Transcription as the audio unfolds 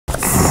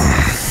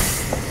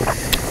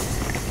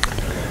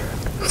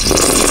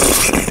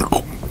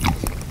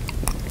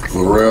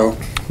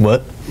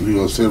What? You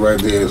gonna sit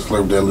right there and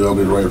slurp that little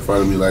bit right in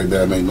front of me like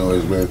that, make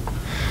noise, man.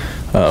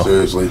 Oh.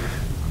 Seriously.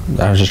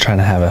 I was just trying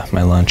to have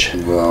my lunch.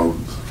 Well,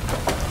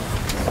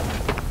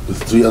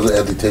 there's 3 other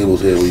empty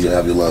tables here where you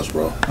have your lunch,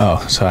 bro.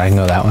 Oh, so I can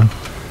go that one?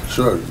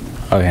 Sure.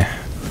 Okay.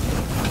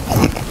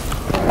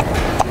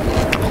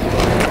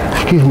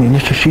 Excuse me,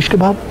 Mr. Shish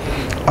Kebab?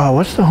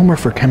 What's the homework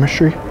for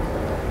chemistry?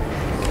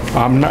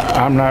 I'm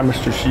not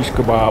Mr. Shish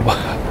Kebab.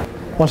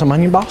 Want some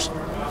onion, boss?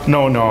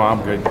 No,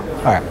 I'm good.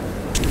 All right.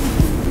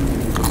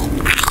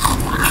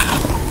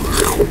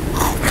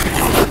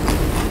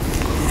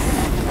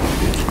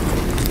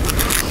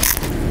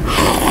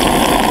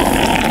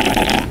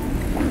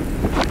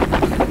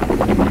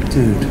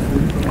 Dude.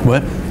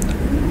 What?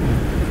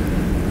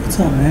 What's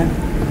up, man?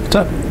 What's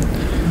up?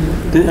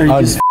 Are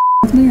you just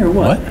with me or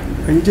what?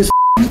 What? Are you just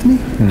with me?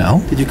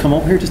 No. Did you come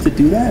over here just to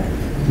do that?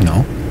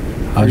 No.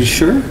 Are you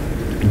sure?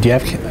 Do you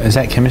have, is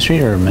that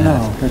chemistry or math?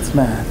 No, that's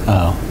math.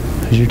 Oh.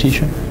 Who's your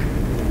teacher? I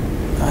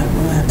don't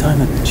really have time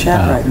to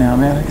chat right now,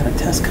 man. I got a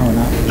test coming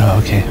up. Oh,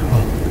 okay.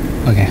 Well,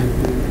 okay.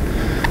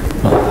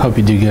 Well, hope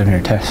you do good on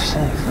your test.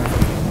 Thanks, man.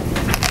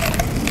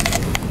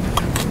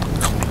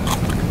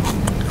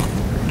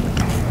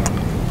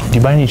 Do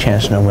you by any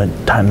chance know what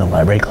time the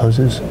library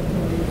closes?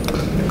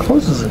 It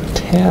closes at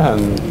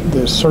 10.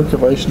 The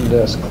circulation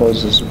desk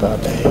closes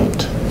about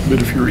 8.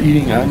 But if you're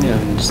eating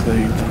onions,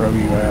 they throw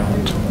you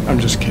out. I'm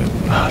just kidding.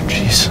 Oh,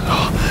 jeez.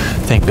 Oh,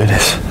 thank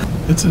goodness.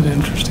 It's an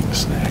interesting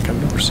snack.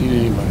 I've never seen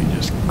anybody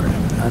just grab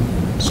an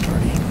onion and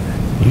start eating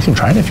it. You can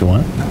try it if you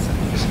want. No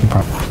thanks. No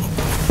problem.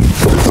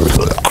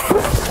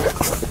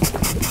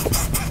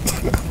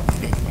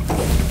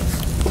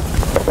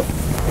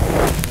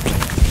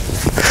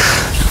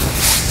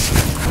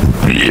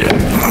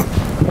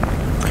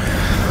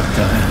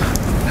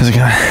 How's it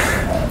going?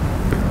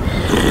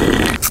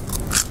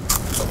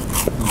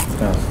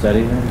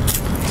 Study then?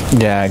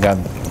 Yeah, I got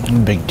a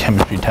big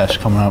chemistry test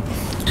coming up.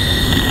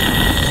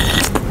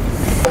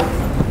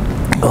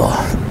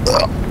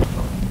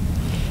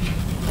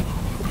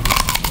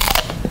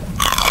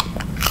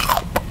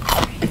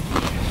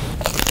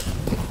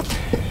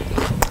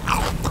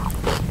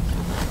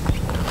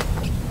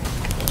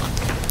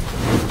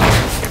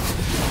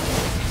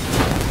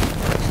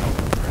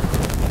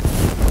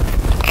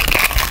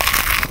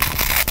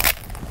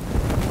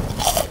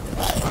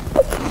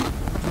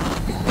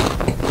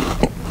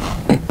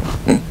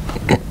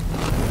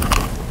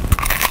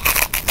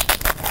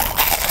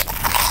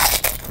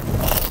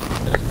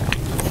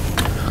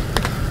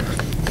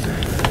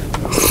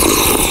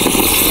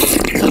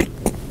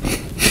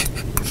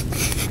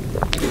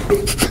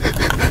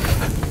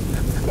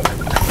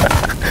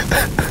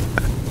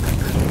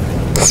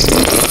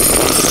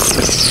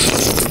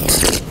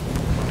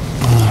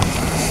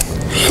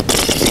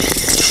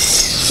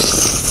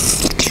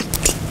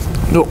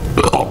 No.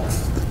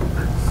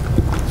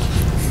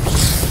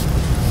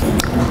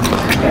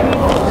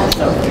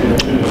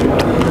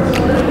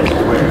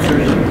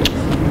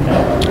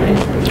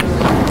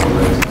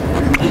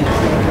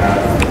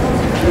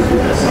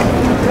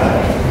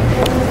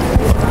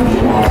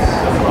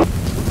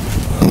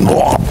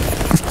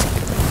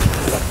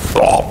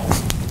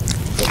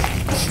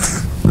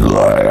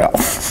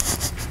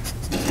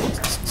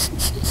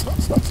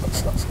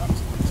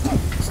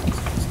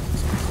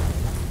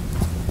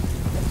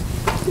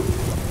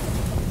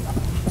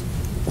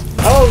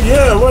 Oh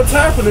yeah, what's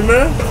happening,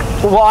 man?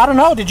 Well, I don't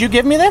know. Did you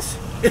give me this?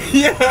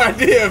 Yeah, I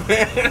did,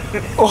 man.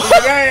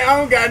 Like, I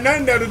don't got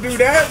nothing there to do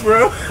that,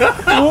 bro.